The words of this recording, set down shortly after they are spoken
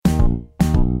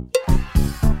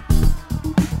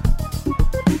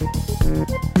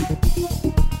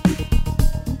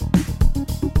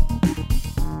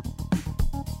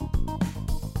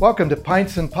Welcome to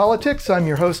Pints and Politics. I'm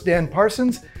your host, Dan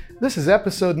Parsons. This is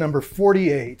episode number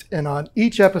 48. And on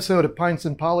each episode of Pints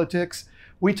and Politics,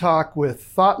 we talk with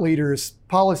thought leaders,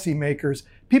 policymakers,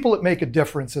 people that make a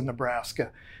difference in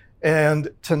Nebraska. And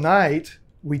tonight,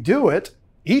 we do it,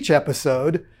 each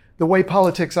episode, the way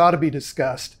politics ought to be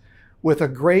discussed, with a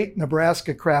great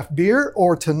Nebraska craft beer,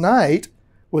 or tonight,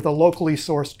 with a locally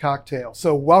sourced cocktail.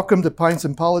 So welcome to Pints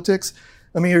and Politics.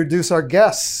 Let me introduce our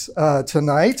guests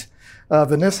tonight.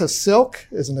 Vanessa Silk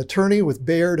is an attorney with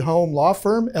Bayard Home Law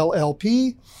Firm,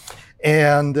 LLP,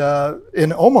 and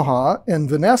in Omaha. And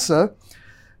Vanessa,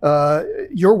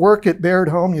 your work at Bayard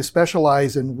Home, you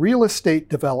specialize in real estate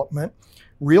development,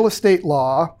 real estate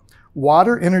law,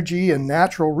 water, energy, and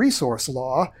natural resource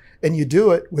law, and you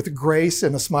do it with grace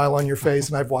and a smile on your face,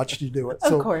 and I've watched you do it.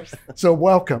 Of course. So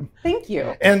welcome. Thank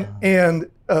you. And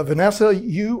Vanessa,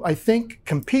 you, I think,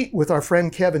 compete with our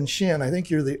friend Kevin Shin. I think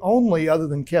you're the only, other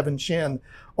than Kevin Shin,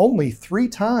 only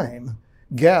 3-time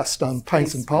guest on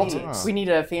Pints and Politics. We need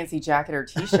a fancy jacket or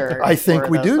t-shirt. I think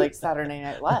we do. Like Saturday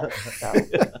Night Live. So,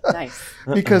 nice.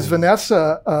 Because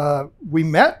Vanessa, we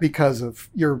met because of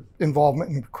your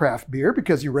involvement in craft beer,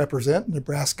 because you represent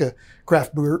Nebraska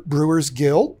Craft Brewers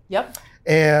Guild. Yep.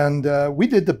 And we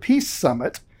did the Peace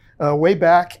Summit way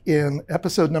back in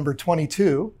episode number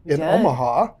 22 in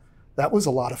Omaha. That was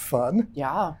a lot of fun.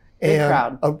 Yeah. Big and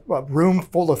crowd. A room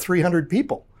full of 300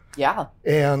 people. Yeah.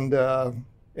 And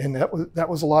that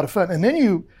was a lot of fun. And then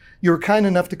you were kind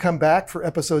enough to come back for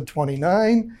episode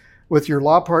 29 with your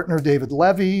law partner, David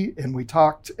Levy, and we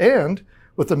talked, and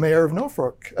with the mayor of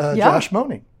Norfolk, Josh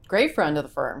Moning. Great friend of the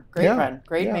firm. Great friend.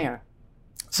 Great mayor.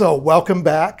 So welcome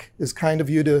back. It's kind of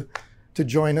you to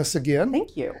join us again.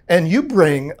 Thank you. And you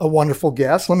bring a wonderful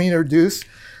guest. Let me introduce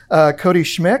Cody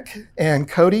Schmick. And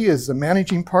Cody is the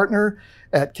managing partner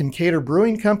at Kincaider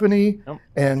Brewing Company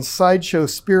and Sideshow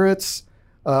Spirits.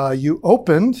 You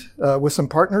opened with some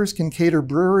partners, Kincaider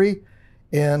Brewery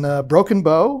in Broken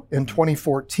Bow in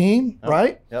 2014,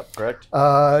 right? Yep, correct.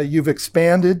 You've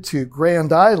expanded to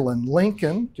Grand Island,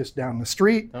 Lincoln, just down the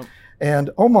street,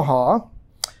 and Omaha.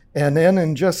 And then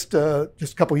in just a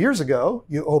couple years ago,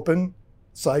 you opened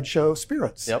Sideshow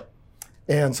Spirits. Yep.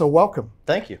 And so welcome.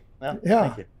 Thank you. Yeah.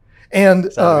 Thank you. And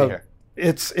Excited to be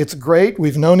here. It's great.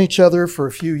 We've known each other for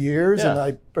a few years, Yeah. and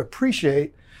I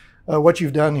appreciate what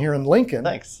you've done here in Lincoln.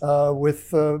 Thanks.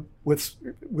 With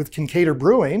Kincaider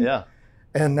Brewing. Yeah.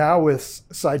 And now with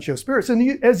Sideshow Spirits.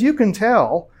 And as you can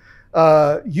tell,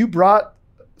 you brought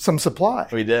some supply.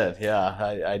 We did,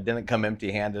 yeah. I didn't come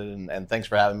empty-handed, and thanks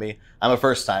for having me. I'm a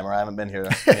first-timer. I haven't been here.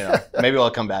 Maybe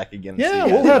I'll come back again. Yeah,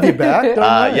 we'll have you back.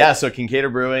 So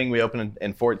Kincaider Brewing, we opened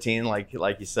in 14, like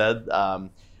you said.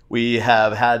 We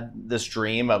have had this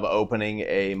dream of opening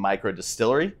a micro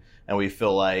distillery, and we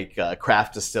feel like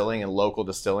craft distilling and local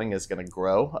distilling is going to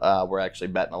grow. We're actually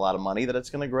betting a lot of money that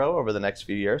it's going to grow over the next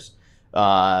few years,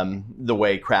 the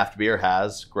way craft beer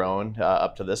has grown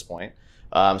up to this point.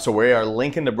 So we are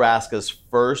Lincoln, Nebraska's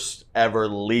first ever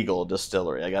legal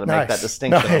distillery. I got to make that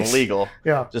distinction, legal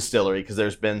distillery, because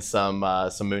there's been some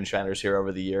moonshiners here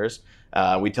over the years.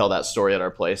 We tell that story at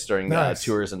our place during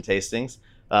tours and tastings.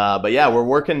 But yeah, we're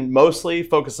working mostly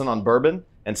focusing on bourbon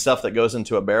and stuff that goes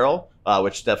into a barrel,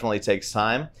 which definitely takes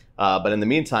time. But in the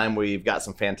meantime, we've got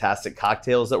some fantastic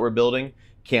cocktails that we're building.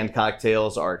 Canned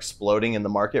cocktails are exploding in the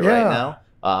market right now.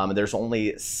 There's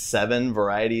only 7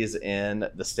 varieties in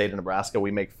the state of Nebraska.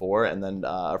 We make 4, and then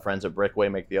our friends at Brickway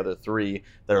make the other 3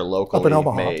 that are locally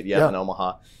made. In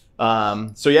Omaha.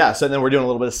 So then we're doing a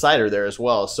little bit of cider there as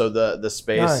well. So the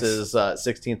space is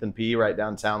 16th and P right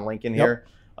downtown Lincoln here.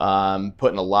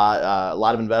 Putting a lot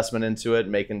of investment into it,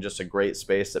 making just a great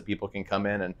space that people can come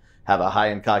in and have a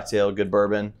high-end cocktail, good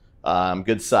bourbon,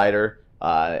 good cider.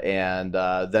 And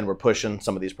then we're pushing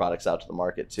some of these products out to the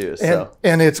market too.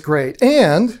 And it's great.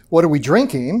 And what are we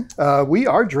drinking? We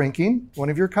are drinking one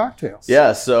of your cocktails.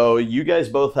 Yeah, so you guys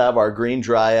both have our Green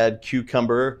Dryad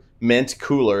Cucumber Mint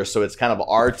Cooler. So it's kind of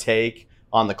our take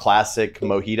on the classic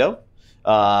mojito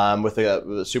with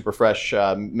a super fresh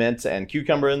mint and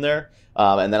cucumber in there.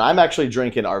 And then I'm actually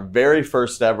drinking our very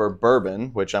first ever bourbon,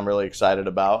 which I'm really excited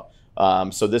about.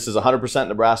 So this is 100%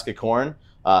 Nebraska corn.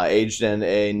 Aged in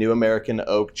a New American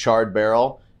Oak charred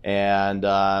barrel. And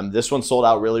this one sold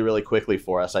out really, really quickly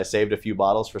for us. I saved a few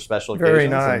bottles for special occasions. Very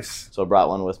nice. So I brought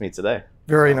one with me today.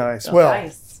 Very nice. Well,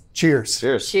 cheers.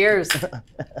 Cheers. Cheers.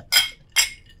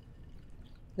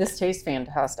 This tastes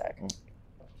fantastic.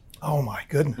 Oh, my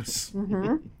goodness.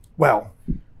 Well,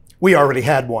 we already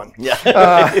had one.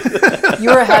 Yeah. You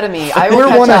were ahead of me.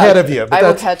 We're one ahead of you. I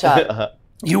will catch up.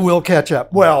 You will catch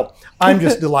up. Well, I'm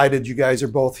just delighted you guys are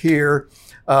both here.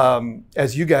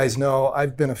 As you guys know,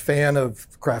 I've been a fan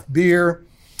of craft beer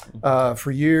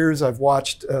for years. I've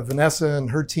watched Vanessa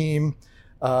and her team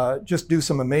just do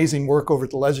some amazing work over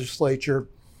at the legislature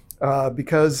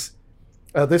because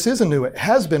this is it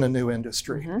has been a new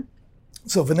industry. Mm-hmm.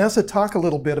 So Vanessa, talk a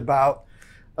little bit about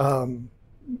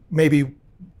maybe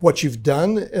what you've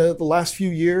done the last few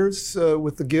years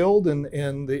with the Guild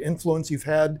and the influence you've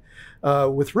had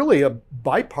with really a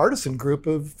bipartisan group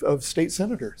of state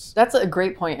senators. That's a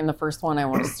great point, and the first one I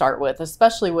want to start with,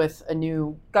 especially with a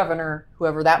new governor,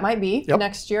 whoever that might be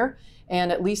next year,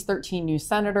 and at least 13 new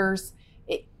senators.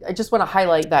 I just want to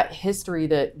highlight that history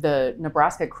that the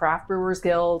Nebraska Craft Brewers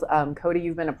Guild, Cody,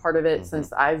 you've been a part of it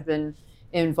since I've been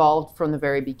involved from the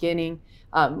very beginning.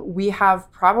 We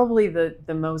have probably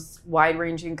the most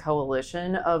wide-ranging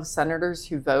coalition of senators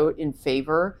who vote in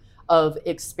favor of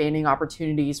expanding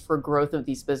opportunities for growth of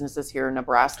these businesses here in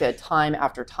Nebraska. Time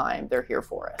after time, they're here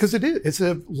for us. Because it's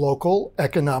a local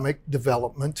economic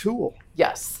development tool.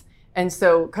 Yes. And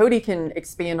so Cody can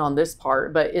expand on this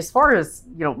part, but as far as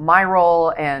my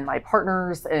role and my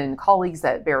partners and colleagues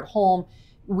at Baird Holm,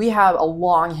 we have a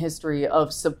long history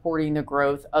of supporting the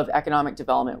growth of economic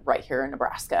development right here in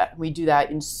Nebraska. We do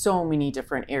that in so many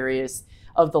different areas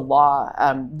of the law.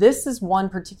 This is one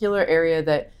particular area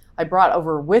that I brought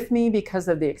over with me because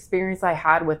of the experience I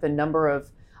had with a number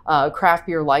of craft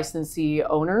beer licensee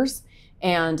owners,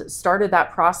 and started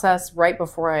that process right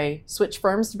before I switched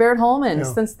firms to Baird Holm. And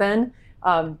since then,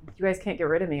 you guys can't get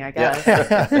rid of me, I guess.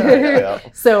 Yeah.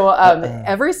 So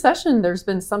every session, there's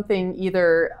been something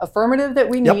either affirmative that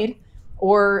we need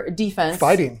or defense.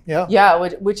 Fighting,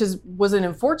 which was an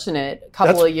unfortunate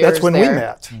couple of years. That's when we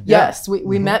met. Yes,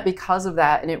 we met because of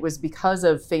that, and it was because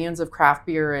of fans of craft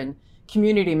beer and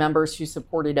community members who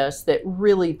supported us that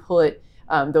really put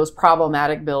those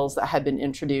problematic bills that had been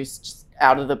introduced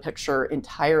out of the picture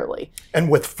entirely. And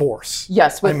with force.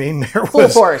 Yes, with full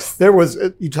force. There was,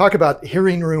 you talk about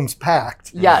hearing rooms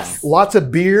packed. Yes. Lots of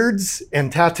beards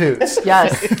and tattoos.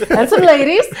 Yes, and some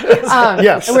ladies.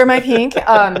 Yes. I wear my pink.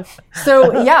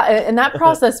 So yeah, and that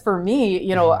process for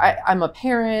me, I'm a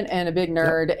parent and a big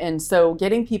nerd. And so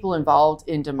getting people involved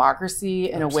in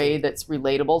democracy in a way that's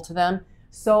relatable to them.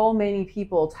 So many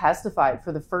people testified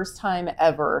for the first time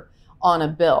ever on a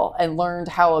bill and learned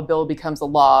how a bill becomes a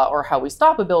law, or how we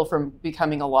stop a bill from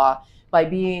becoming a law, by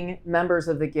being members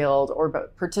of the Guild or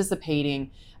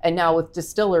participating. And now with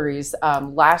distilleries,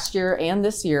 last year and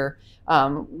this year,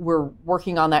 we're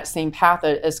working on that same path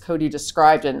as Cody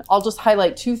described. And I'll just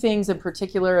highlight two things in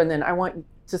particular, and then I want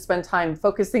to spend time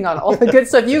focusing on all the good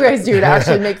stuff you guys do to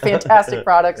actually make fantastic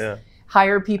products,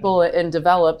 hire people, and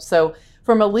develop. So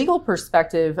from a legal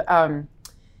perspective,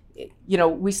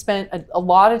 we spent a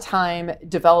lot of time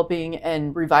developing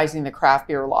and revising the craft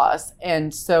beer laws.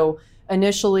 And so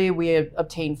initially we had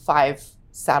obtained 5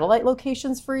 satellite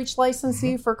locations for each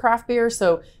licensee for craft beer.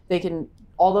 So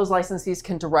all those licensees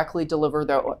can directly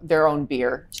deliver their own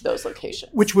beer to those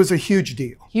locations. Which was a huge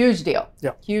deal. Huge deal.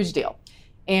 Yeah. Huge deal.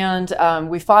 And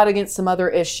we fought against some other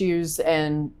issues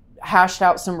and hashed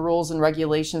out some rules and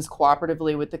regulations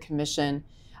cooperatively with the commission.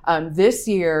 This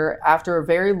year, after a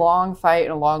very long fight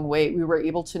and a long wait, we were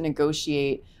able to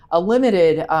negotiate a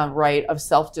limited right of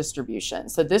self-distribution.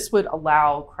 So this would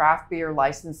allow craft beer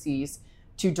licensees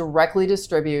to directly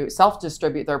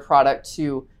self-distribute their product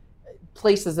to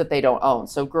places that they don't own.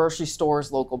 So grocery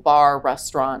stores, local bar,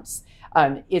 restaurants.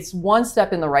 It's one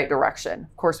step in the right direction.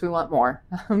 Of course, we want more,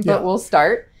 but we'll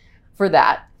start for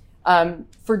that.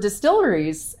 For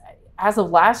distilleries, as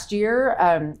of last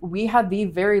year, we had the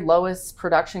very lowest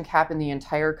production cap in the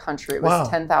entire country. It was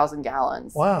 10,000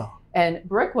 gallons. Wow. And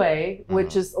Brickway,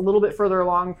 which is a little bit further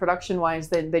along production-wise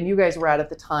than you guys were at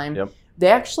the time, they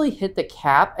actually hit the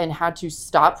cap and had to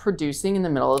stop producing in the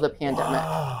middle of the pandemic,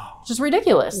 which is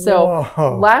ridiculous. So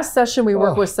last session, we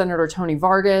worked with Senator Tony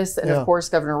Vargas, and of course,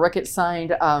 Governor Ricketts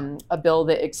signed a bill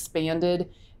that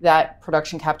expanded that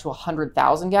production cap to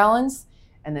 100,000 gallons.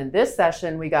 And then this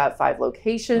session, we got 5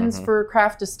 locations for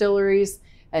craft distilleries.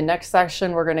 And next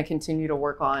session, we're going to continue to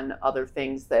work on other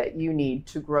things that you need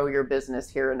to grow your business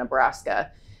here in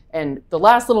Nebraska. And the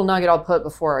last little nugget I'll put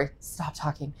before I stop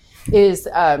talking is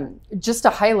just to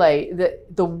highlight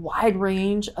the wide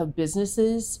range of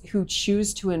businesses who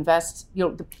choose to invest,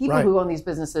 the people who own these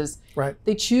businesses,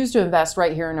 they choose to invest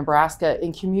right here in Nebraska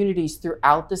in communities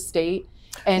throughout the state.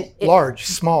 And large,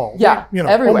 small,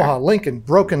 everywhere. Omaha, Lincoln,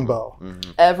 Broken Bow,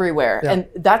 everywhere. And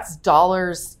that's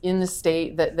dollars in the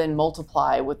state that then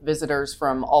multiply with visitors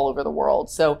from all over the world.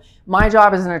 So my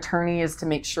job as an attorney is to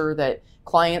make sure that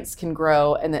clients can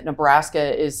grow and that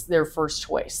Nebraska is their first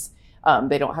choice.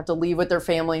 They don't have to leave with their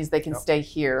families. They can stay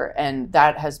here. And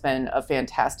that has been a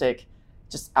fantastic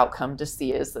just outcome to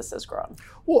see as this has grown.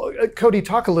 Well, Cody,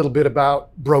 talk a little bit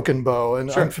about Broken Bow. And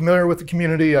Sure. I'm familiar with the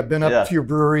community. I've been up to your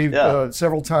brewery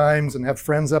several times and have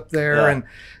friends up there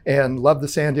and love the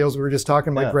Sandhills. We were just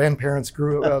talking, my grandparents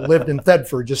lived in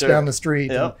Thedford, just down the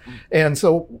street. And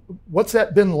so what's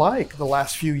that been like the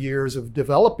last few years of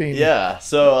developing? Yeah,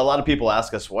 so a lot of people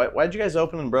ask us, why'd you guys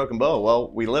open in Broken Bow? Well,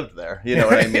 we lived there, you know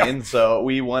what I mean? So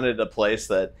we wanted a place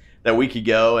that we could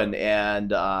go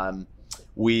and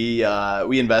we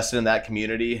invested in that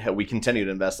community. We continue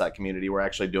to invest in that community. We're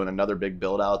actually doing another big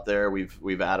build out there.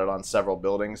 We've added on several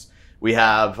buildings. We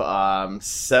have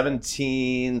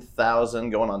 17,000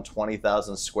 going on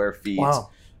 20,000 square feet. Wow.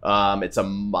 It's a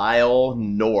mile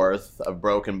north of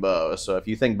Broken Bow. So if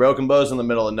you think Broken Bow's in the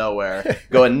middle of nowhere,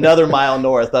 go another mile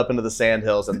north up into the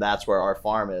Sandhills, and that's where our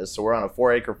farm is. So we're on a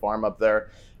 4-acre farm up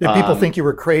there. Did people think you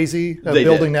were crazy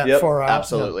building that far out?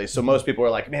 Absolutely. So most people are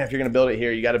like, man, if you're going to build it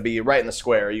here, you got to be right in the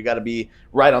square. You got to be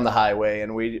right on the highway.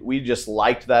 And we just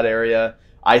liked that area.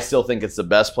 I still think it's the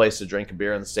best place to drink a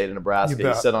beer in the state of Nebraska.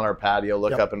 You sit on our patio,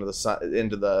 look up into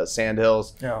the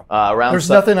Sandhills. There's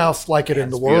nothing else like it in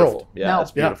the world. Yeah,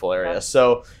 it's a beautiful area.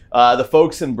 So the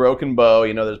folks in Broken Bow,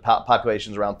 you know, there's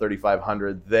populations around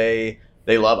 3,500. They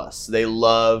love us. They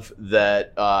love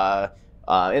that.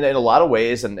 In a lot of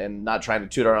ways, and not trying to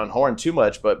toot our own horn too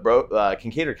much, but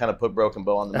Kinkaider kind of put Broken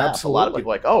Bow on the map. Absolutely. A lot of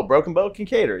people are like, oh, Broken Bow,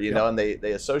 Kinkaider, you know, and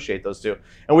they associate those two,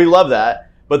 and we love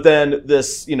that. But then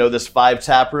this 5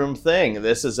 tap room thing,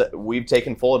 we've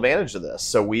taken full advantage of this.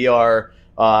 So we are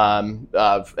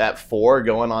at 4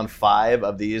 going on 5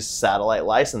 of these satellite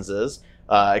licenses.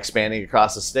 Expanding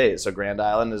across the state. So Grand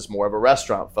Island is more of a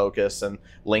restaurant focus, and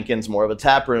Lincoln's more of a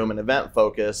tap room and event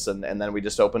focus. And then we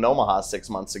just opened Omaha 6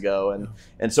 months ago.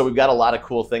 And so we've got a lot of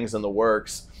cool things in the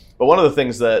works. But one of the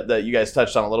things that you guys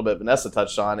touched on a little bit, Vanessa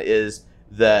touched on, is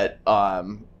that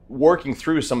working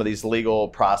through some of these legal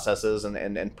processes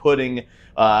and putting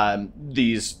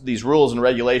these rules and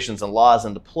regulations and laws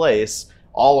into place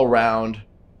all around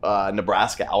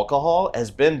Nebraska alcohol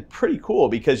has been pretty cool,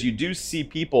 because you do see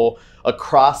people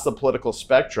across the political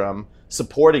spectrum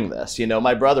supporting this. You know,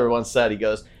 my brother once said, he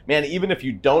goes, man, even if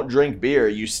you don't drink beer,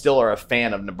 you still are a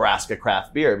fan of Nebraska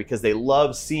craft beer, because they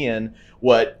love seeing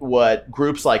what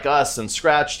groups like us and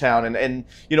Scratchtown and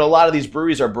you know, a lot of these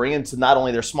breweries are bringing to not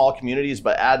only their small communities,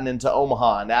 but adding into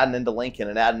Omaha and adding into Lincoln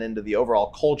and adding into the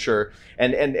overall culture.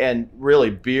 And really,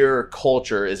 beer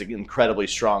culture is incredibly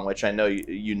strong, which I know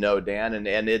you know, Dan.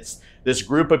 And it's this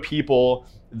group of people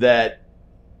that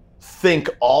think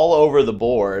all over the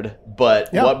board,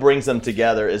 but what brings them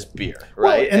together is beer,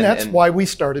 right? Well, and that's why we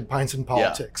started Pints and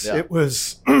Politics. It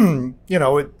was, you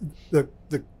know,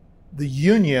 the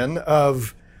union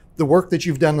of the work that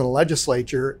you've done in the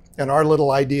legislature and our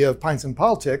little idea of Pints and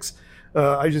Politics.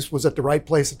 I just was at the right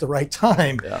place at the right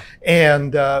time.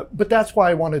 And but that's why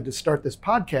I wanted to start this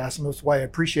podcast, and that's why I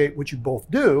appreciate what you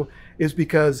both do, is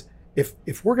because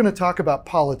if we're going to talk about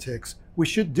politics, we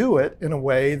should do it in a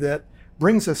way that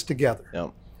brings us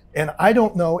together. And I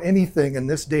don't know anything in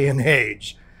this day and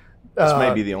age. This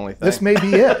may be the only thing. This may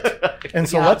be it. And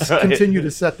so let's continue to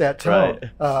set that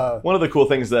tone. One of the cool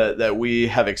things that we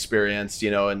have experienced, you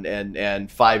know,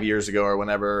 and 5 years ago or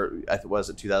whenever,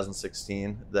 was it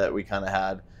 2016, that we kind of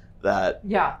had that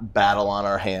battle on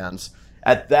our hands.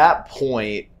 At that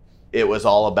point, it was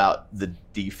all about the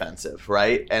defensive,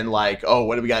 right? And like, oh,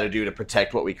 what do we got to do to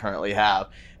protect what we currently have?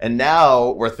 And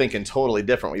now we're thinking totally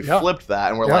different. We've flipped that,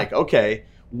 and we're like, okay,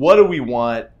 what do we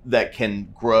want that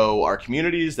can grow our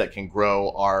communities, that can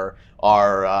grow our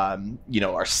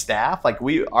staff? Like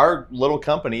our little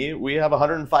company, we have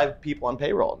 105 people on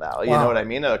payroll now. You know what I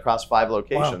mean? Across 5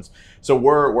 locations. So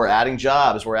we're adding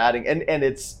jobs, we're adding, and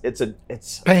it's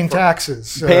paying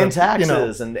taxes,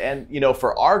 and you know,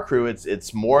 for our crew,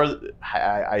 it's more.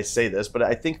 I say this, but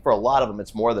I think for a lot of them,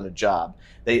 it's more than a job.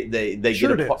 They get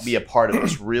to be a part of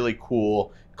this really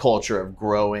cool culture of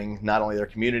growing not only their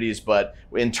communities, but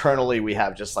internally we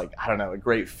have just like, I don't know, a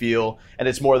great feel. And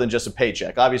it's more than just a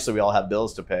paycheck. Obviously we all have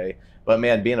bills to pay, but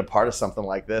man, being a part of something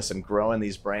like this and growing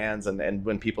these brands, and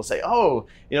when people say, oh,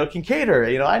 you know,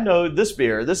 Kinkaider, you know, I know this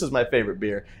beer, this is my favorite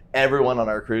beer, everyone on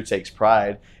our crew takes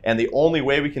pride. And the only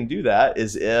way we can do that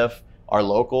is if our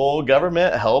local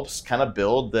government helps kind of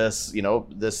build this, you know,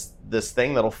 this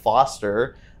thing that'll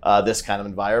foster this kind of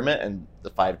environment, and the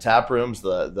 5 tap rooms,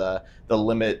 the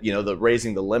limit, the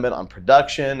raising the limit on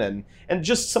production, and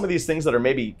just some of these things that are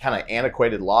maybe kind of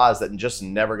antiquated laws that just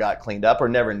never got cleaned up or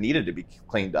never needed to be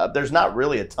cleaned up. There's not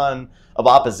really a ton of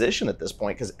opposition at this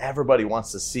point because everybody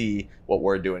wants to see what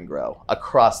we're doing grow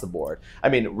across the board. I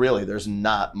mean, really, there's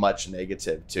not much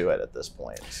negative to it at this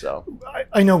point. So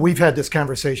I know we've had this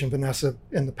conversation, Vanessa,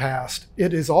 in the past.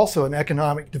 It is also an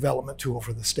economic development tool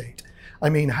for the state. I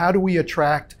mean, how do we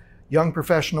attract young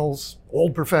professionals,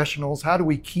 old professionals? How do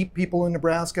we keep people in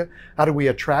Nebraska? How do we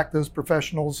attract those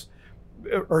professionals,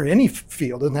 or any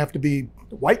field? It doesn't have to be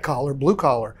white collar, blue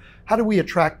collar. How do we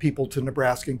attract people to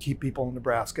Nebraska and keep people in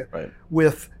Nebraska? Right.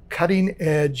 With cutting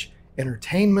edge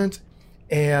entertainment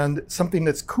and something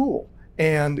that's cool.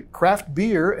 And craft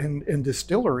beer and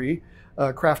distillery,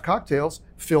 craft cocktails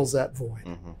fills that void.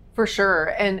 Mm-hmm. For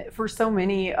sure. And for so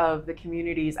many of the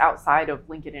communities outside of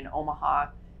Lincoln and Omaha,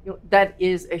 that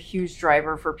is a huge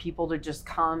driver for people to just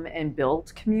come and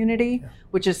build community,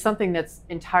 which is something that's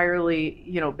entirely,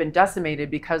 been decimated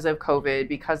because of COVID,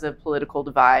 because of political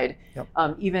divide.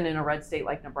 Yep. Even in a red state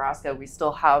like Nebraska, we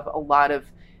still have a lot of,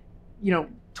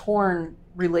 torn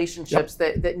relationships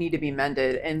that need to be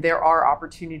mended. And there are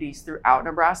opportunities throughout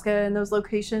Nebraska in those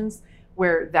locations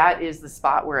where that is the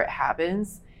spot where it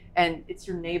happens. And it's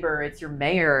your neighbor, it's your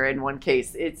mayor in one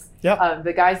case. It's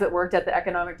the guys that worked at the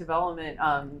economic development,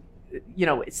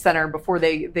 center before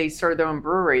they started their own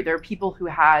brewery. There are people who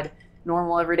had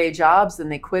normal everyday jobs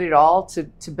and they quit it all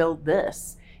to build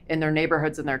this in their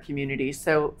neighborhoods and their communities.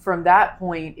 So from that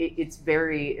point, it's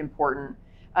very important.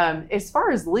 As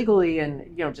far as legally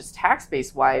and just tax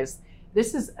base wise,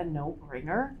 this is a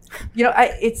no-brainer.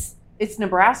 It's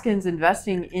Nebraskans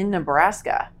investing in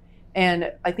Nebraska.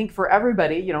 And I think for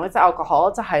everybody, it's alcohol.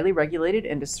 It's a highly regulated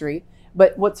industry.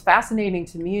 But what's fascinating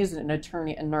to me as a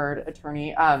nerd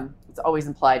attorney, it's always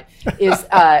implied, is,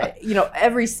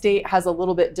 every state has a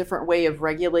little bit different way of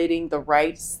regulating the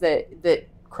rights that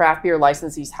craft beer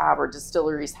licensees have or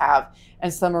distilleries have.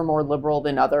 And some are more liberal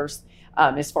than others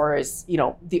as far as,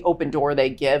 the open door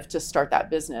they give to start that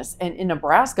business. And in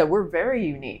Nebraska, we're very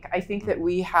unique. I think that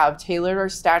we have tailored our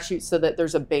statutes so that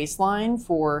there's a baseline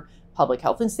for public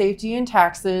health and safety and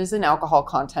taxes and alcohol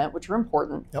content, which are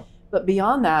important. Yep. But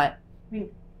beyond that,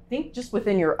 think just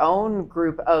within your own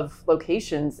group of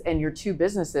locations and your 2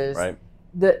 businesses, right.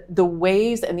 the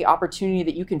ways and the opportunity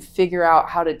that you can figure out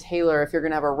how to tailor if you're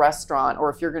going to have a restaurant or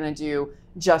if you're going to do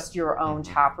just your own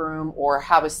tap room or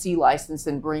have a C license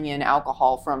and bring in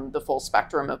alcohol from the full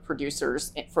spectrum of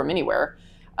producers from anywhere.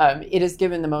 It has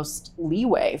given the most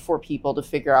leeway for people to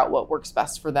figure out what works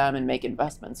best for them and make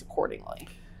investments accordingly.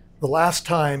 The last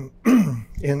time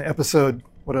in episode,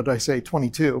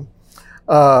 22,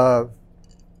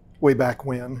 way back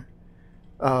when,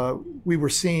 we were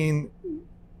seeing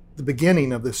the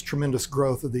beginning of this tremendous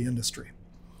growth of the industry.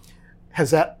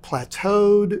 Has that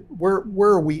plateaued? Where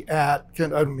are we at? I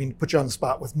don't mean to put you on the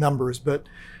spot with numbers, but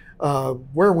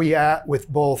where are we at with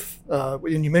both?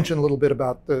 And you mentioned a little bit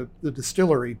about the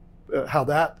distillery, how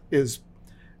that is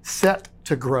set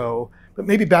to grow. But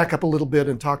maybe back up a little bit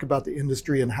and talk about the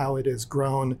industry and how it has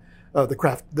grown,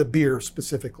 the beer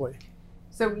specifically.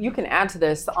 So you can add to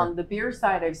this. Sure. On the beer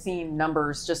side, I've seen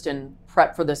numbers just in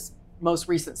prep for this most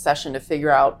recent session to figure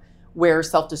out where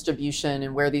self-distribution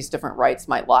and where these different rights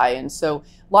might lie. And so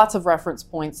lots of reference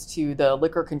points to the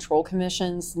Liquor Control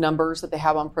Commission's numbers that they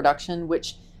have on production,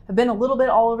 which have been a little bit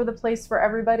all over the place for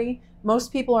everybody.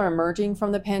 Most people are emerging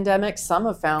from the pandemic. Some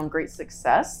have found great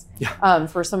success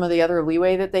for some of the other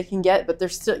leeway that they can get, but they're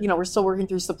still, we're still working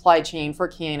through supply chain for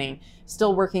canning,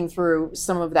 still working through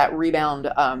some of that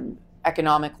rebound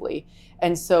economically.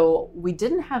 And so we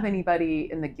didn't have anybody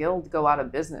in the guild go out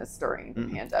of business during the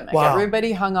pandemic. Wow.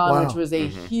 Everybody hung on, which was a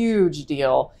huge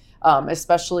deal.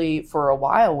 Especially for a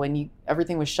while when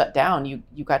everything was shut down,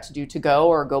 you got to do to go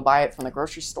or go buy it from the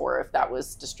grocery store if that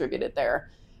was distributed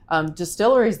there.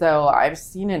 Distilleries, though, I've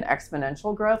seen an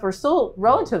exponential growth. We're still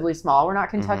relatively small. We're not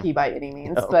Kentucky by any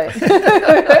means, but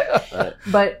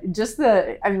but just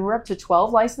we're up to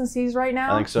 12 licensees right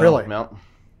now. I think so. Really?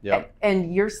 Yeah.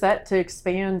 And you're set to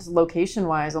expand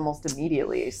location-wise almost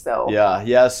immediately. So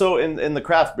yeah. So in the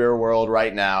craft beer world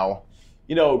right now,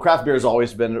 craft beer has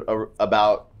always been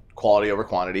about quality over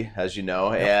quantity, as you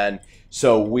know. Yep. And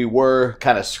so we were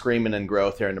kind of screaming in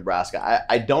growth here in Nebraska.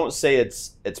 I don't say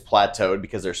it's plateaued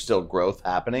because there's still growth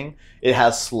happening. It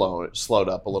has slowed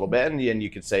up a little bit. And you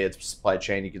could say it's supply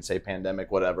chain, you could say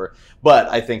pandemic, whatever. But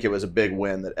I think it was a big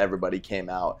win that everybody came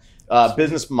out.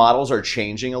 Business models are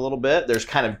changing a little bit. There's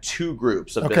kind of 2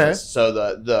 groups of business. So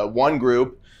the one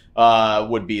group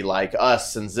would be like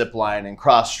us and Zipline and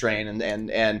Cross Strain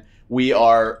and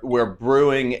we're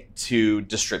brewing to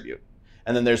distribute.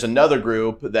 And then there's another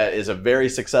group that is a very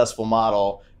successful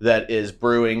model that is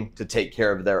brewing to take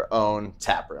care of their own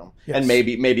tap room, and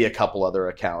maybe a couple other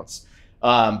accounts.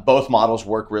 Both models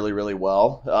work really, really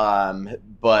well,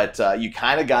 but you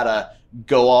kind of gotta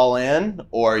go all in,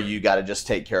 or you gotta just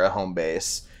take care of home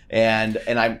base. And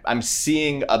I'm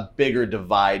seeing a bigger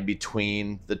divide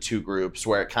between the two groups,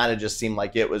 where it kind of just seemed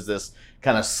like it was this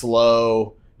kind of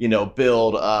slow,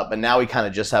 build up, and now we kind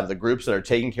of just have the groups that are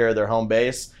taking care of their home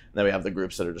base. And then we have the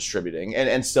groups that are distributing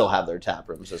and still have their tap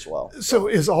rooms as well. So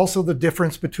is also the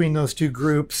difference between those two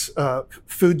groups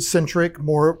food centric,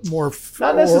 more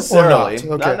not necessarily. Or not?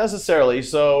 Okay. Not necessarily.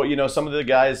 So some of the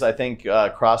guys, I think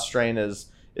Cross Strain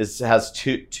has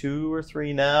two or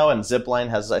three now, and Zipline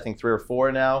has I think 3 or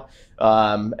 4 now.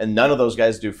 And none of those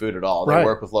guys do food at all. They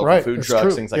work with local food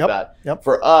trucks, things like that. Yep.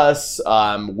 For us,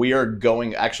 we are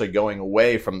going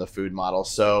away from the food model.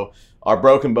 So our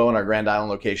Broken Bow and our Grand Island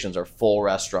locations are full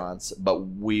restaurants, but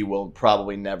we will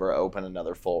probably never open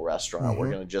another full restaurant. Mm-hmm.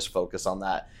 We're going to just focus on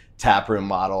that tap room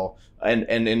model, and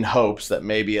in hopes that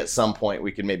maybe at some point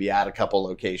we can maybe add a couple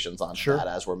locations onto that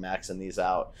as we're maxing these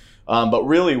out. But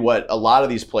really what a lot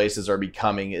of these places are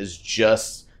becoming is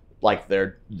just like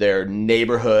their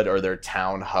neighborhood or their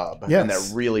town hub. And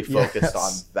they're really focused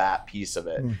on that piece of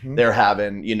it. Mm-hmm. They're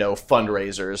having,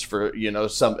 fundraisers for,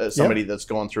 somebody that's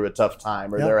going through a tough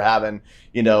time, or they're having,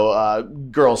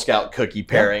 Girl Scout cookie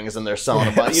pairings and they're selling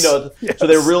a bunch, so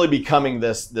they're really becoming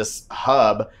this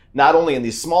hub, not only in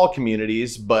these small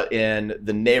communities, but in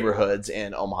the neighborhoods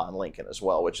in Omaha and Lincoln as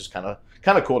well, which is kind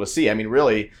of cool to see. I mean,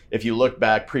 really, if you look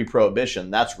back pre-Prohibition,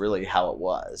 that's really how it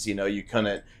was.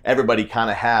 Everybody kind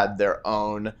of had their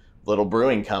own little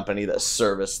brewing company that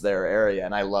serviced their area,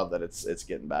 and I love that it's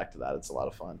getting back to that. It's a lot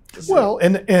of fun. Well,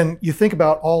 and you think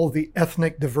about all of the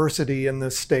ethnic diversity in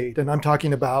this state, and I'm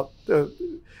talking about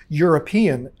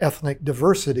European ethnic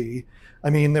diversity. I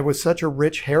mean, there was such a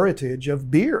rich heritage of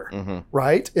beer,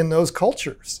 right, in those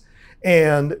cultures.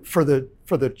 And for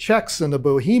the Czechs and the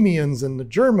Bohemians and the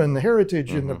German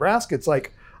heritage in Nebraska, it's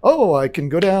like, oh, I can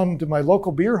go down to my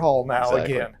local beer hall now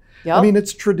again. Yep. I mean,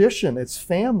 it's tradition, it's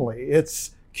family,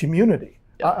 it's community.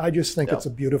 Yep. I just think it's a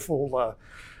beautiful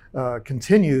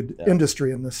continued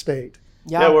industry in the state.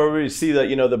 Yeah, where we see that,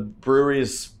 the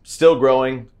breweries still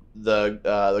growing,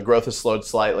 the growth has slowed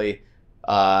slightly.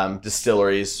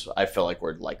 Distilleries, I feel like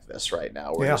we're like this right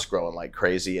now. We're just growing like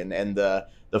crazy, and the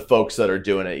folks that are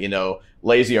doing it,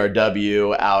 Lazy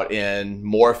RW out in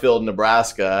Moorfield,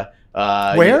 Nebraska.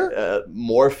 Where?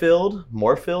 Moorfield,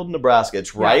 Nebraska.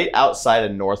 It's right outside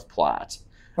of North Platte.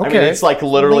 Okay. I mean, it's like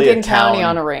literally Lincoln a town. County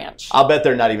on a ranch. I'll bet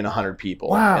there are not even 100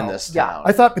 people in this town.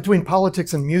 I thought between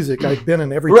politics and music, I'd been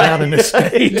in every town in this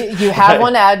state. You have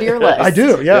one to add to your list. I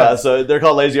do, yeah. So they're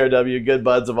called Lazy RW, good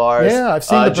buds of ours. Yeah, I've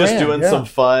seen the just brand, doing some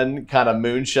fun kind of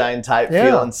moonshine type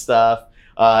feeling stuff.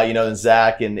 And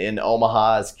Zach in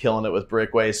Omaha is killing it with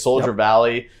Brickway. Soldier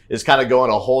Valley is kind of going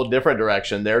a whole different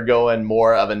direction. They're going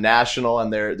more of a national,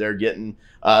 and they're getting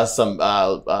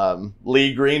some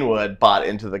Lee Greenwood bought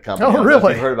into the company. Oh,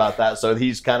 really? You've heard about that. So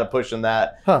he's kind of pushing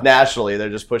that nationally. They're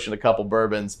just pushing a couple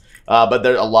bourbons. But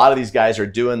a lot of these guys are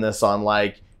doing this on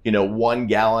 1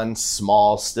 gallon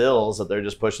small stills that they're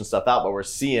just pushing stuff out. But we're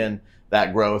seeing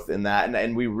that growth in that. And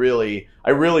I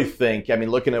really think,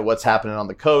 looking at what's happening on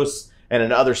the coast and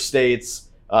in other states,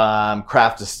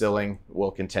 craft distilling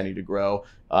will continue to grow.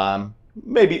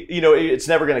 Maybe, it's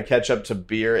never going to catch up to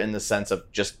beer in the sense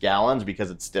of just gallons, because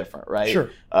it's different, right? Sure.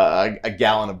 A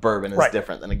gallon of bourbon is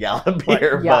different than a gallon of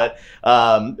beer, Right.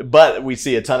 Yeah. but we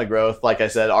see a ton of growth. Like I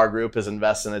said, our group is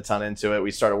investing a ton into it.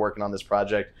 We started working on this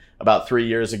project about 3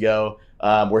 years ago.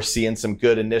 We're seeing some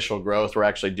good initial growth. We're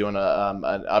actually doing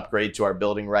an upgrade to our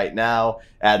building right now,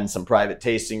 adding some private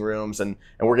tasting rooms, and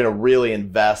we're going to really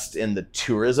invest in the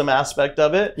tourism aspect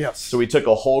of it. Yes. So we took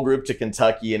a whole group to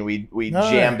Kentucky, and we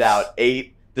jammed out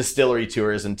 8 distillery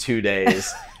tours in 2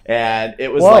 days. And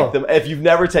it was if you've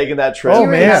never taken that trip. Do you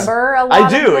remember a lot I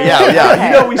do, of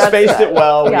yeah. Okay, we spaced it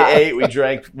well. We ate, we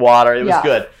drank water. It was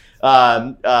good.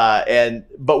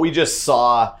 But we just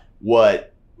saw what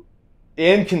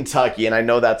in Kentucky, and I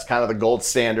know that's kind of the gold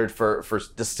standard for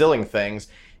distilling things.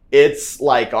 It's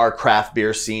like our craft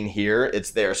beer scene here.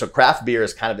 It's there. So craft beer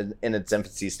is kind of in its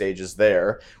infancy stages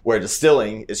there, where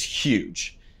distilling is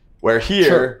huge. Where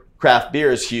here, craft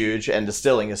beer is huge and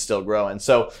distilling is still growing.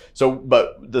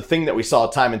 But the thing that we saw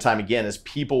time and time again is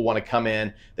people want to come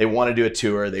in, they want to do a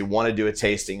tour, they want to do a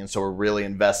tasting, and so we're really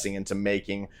investing into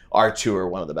making our tour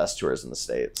one of the best tours in the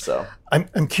state. So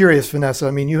I'm curious, Vanessa.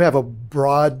 I mean, you have a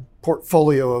broad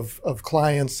portfolio of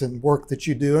clients and work that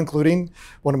you do, including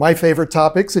one of my favorite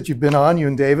topics that you've been on, you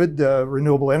and David,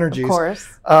 renewable energies. Of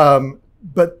course.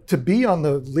 But to be on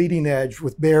the leading edge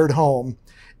with Baird Home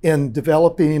in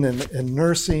developing and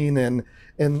nursing and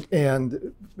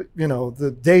the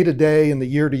day-to-day and the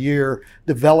year-to-year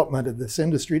development of this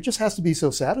industry, it just has to be so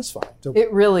satisfying.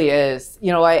 It really is.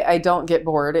 I don't get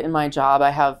bored in my job. I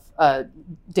have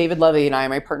David Levy and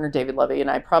my partner David Levy,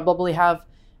 and I probably have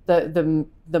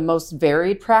the most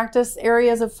varied practice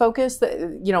areas of focus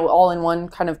that, all in one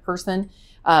kind of person.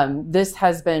 This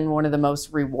has been one of the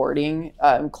most rewarding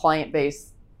client-based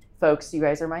folks. You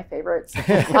guys are my favorites. She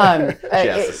has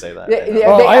to say that.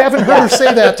 I haven't heard her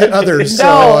say that to others.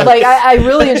 No, I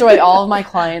really enjoy all of my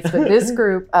clients, but this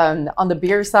group on the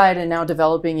beer side and now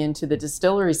developing into the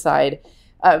distillery side,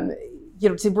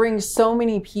 to bring so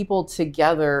many people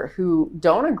together who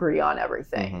don't agree on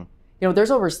everything. Mm-hmm.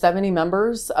 There's over 70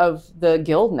 members of the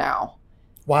guild now.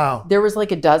 Wow. There was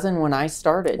like a dozen when I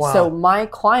started. Wow. So my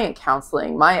client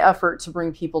counseling, my effort to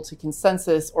bring people to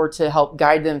consensus or to help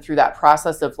guide them through that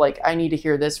process of I need to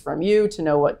hear this from you to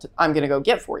know what I'm going to go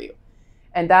get for you.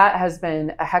 And that has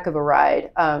been a heck of a ride.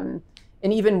 And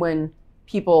even when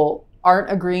people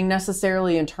aren't agreeing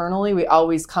necessarily internally, we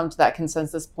always come to that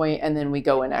consensus point and then we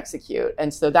go and execute.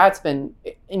 And so that's been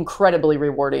incredibly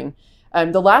rewarding.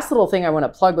 The last little thing I want to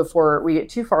plug before we get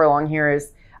too far along here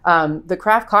is the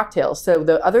craft cocktails. So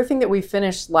the other thing that we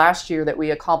finished last year that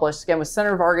we accomplished, again, with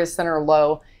Senator Vargas, Senator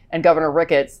Lowe, and Governor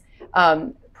Ricketts,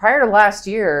 prior to last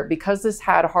year, because this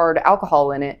had hard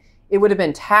alcohol in it, it would have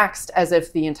been taxed as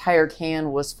if the entire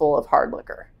can was full of hard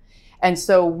liquor. And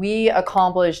so we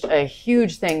accomplished a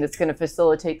huge thing that's going to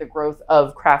facilitate the growth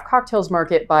of craft cocktails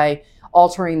market by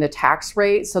altering the tax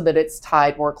rate so that it's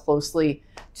tied more closely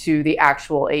to the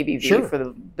actual ABV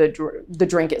for the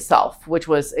drink itself, which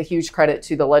was a huge credit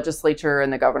to the legislature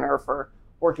and the governor for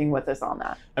working with us on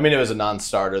that. I mean, it was a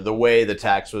non-starter. The way the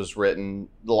tax was written,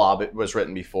 the law was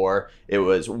written before, we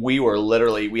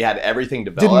had everything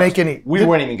developed. We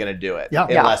weren't even going to do it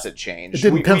unless it changed. It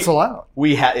didn't pencil out.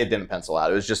 It didn't pencil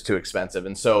out. It was just too expensive.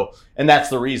 And that's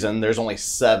the reason there's only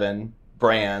 7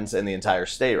 brands in the entire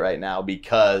state right now,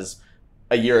 because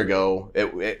a year ago,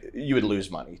 you would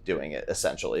lose money doing it,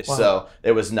 essentially. Wow. So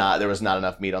there was not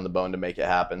enough meat on the bone to make it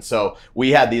happen. So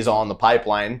we had these all in the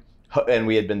pipeline, and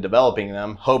we had been developing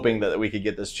them, hoping that we could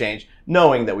get this changed,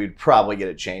 knowing that we'd probably get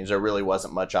it changed. There really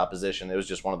wasn't much opposition. It was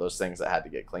just one of those things that had to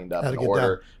get cleaned up in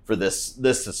order for this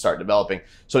to start developing.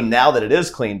 So now that it is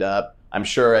cleaned up, I'm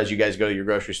sure as you guys go to your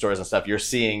grocery stores and stuff, you're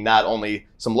seeing not only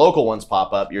some local ones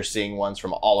pop up, you're seeing ones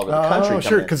from all over the country. Oh,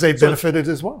 sure, because they benefited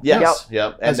as well. Yes,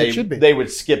 yep. And as it should be. They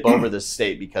would skip over this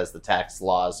state because the tax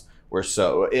laws were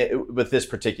so. With this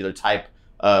particular type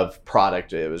of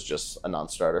product, it was just a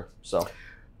non-starter. So,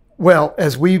 well,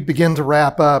 as we begin to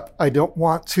wrap up, I don't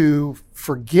want to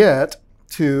forget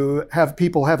to have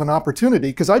people have an opportunity,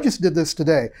 because I just did this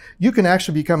today. You can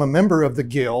actually become a member of the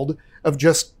Guild of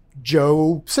just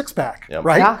Joe Sixpack,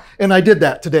 right? Yeah. And I did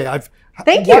that today.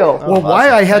 Thank you. Well, why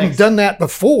I hadn't done that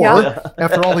before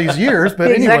after all these years,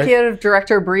 but anyway. Executive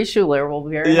Director Bree Schuler will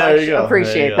very much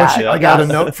appreciate that. I got a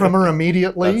note from her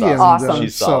immediately. That's awesome.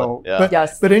 She's solid.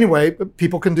 But anyway,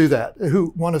 people can do that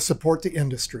who want to support the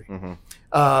industry.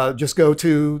 Mm-hmm. Just go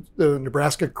to the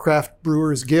Nebraska Craft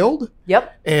Brewers Guild.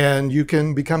 Yep. And you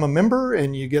can become a member,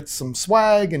 and you get some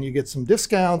swag, and you get some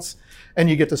discounts, and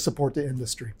you get to support the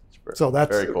industry. So that's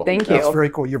very cool. Thank you. That's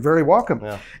very cool. You're very welcome.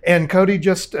 Yeah. And Cody,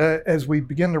 just as we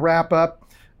begin to wrap up,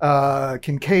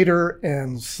 Kincaidor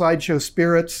and Sideshow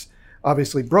Spirits,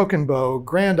 obviously Broken Bow,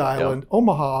 Grand Island,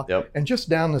 Omaha, and just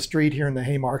down the street here in the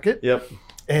Haymarket. Yep.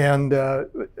 And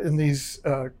in these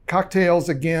cocktails,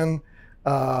 again,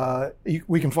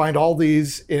 we can find all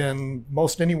these in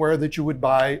most anywhere that you would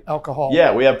buy alcohol.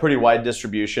 Yeah, we have pretty wide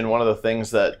distribution. One of the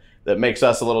things that makes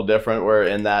us a little different, we're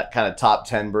in that kind of top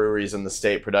 10 breweries in the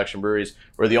state, production breweries.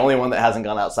 We're the only one that hasn't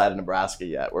gone outside of Nebraska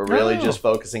yet. We're really just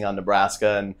focusing on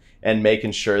Nebraska and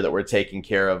making sure that we're taking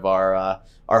care of our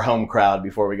home crowd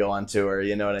before we go on tour.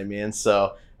 You know what I mean?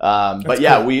 So, but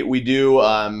yeah, cool. we do.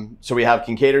 So we have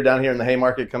Kincaidor down here in the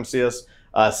Haymarket. Come see us.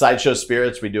 Sideshow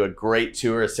Spirits, we do a great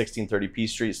tour at 1630 P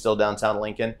Street, still downtown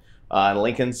Lincoln. And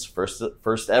Lincoln's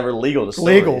first ever legal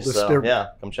distillery. So,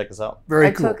 yeah, come check us out.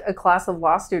 I took a class of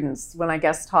law students when I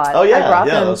guest taught. Oh, yeah. I brought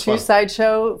them to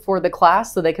Sideshow for the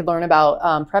class so they could learn about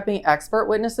prepping expert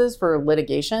witnesses for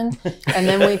litigation. And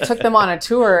then we took them on a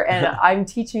tour, and I'm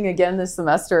teaching again this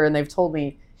semester, and they've told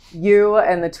me, you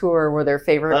and the tour were their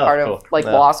favorite part of like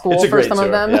Yeah. law school It's a for great some tour,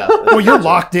 of them. yeah. Well, you're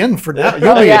locked in for now. You'll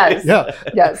Oh, be, yes. yeah.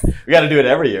 Yes. We got to do it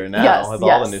every year now Yes, with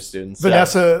all the new students.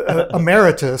 Vanessa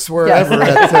emeritus wherever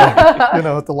Yes.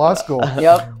 at the law school.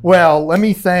 Yep. Well, let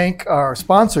me thank our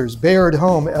sponsors, Bayard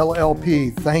Home LLP.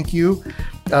 Thank you,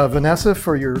 Vanessa,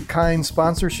 for your kind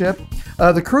sponsorship.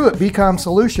 The crew at BCom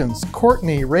Solutions,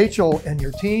 Courtney, Rachel, and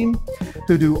your team,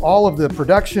 who do all of the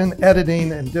production,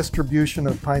 editing, and distribution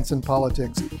of Pints and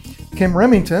Politics. Kim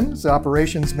Remington is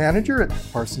Operations Manager at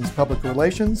Parsons Public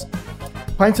Relations.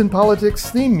 Pints and Politics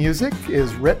theme music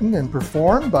is written and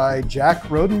performed by Jack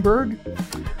Rodenberg.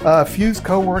 Fuse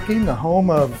Co-working, the home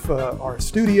of our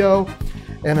studio,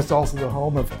 and it's also the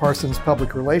home of Parsons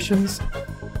Public Relations,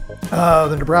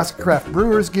 the Nebraska Craft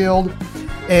Brewers Guild,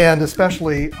 and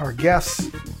especially our guests.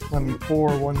 Let me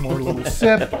pour one more little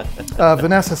sip.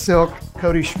 Vanessa Silk,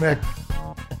 Cody Schmick.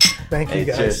 Thank you,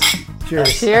 guys. Cheers.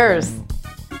 Cheers. Cheers.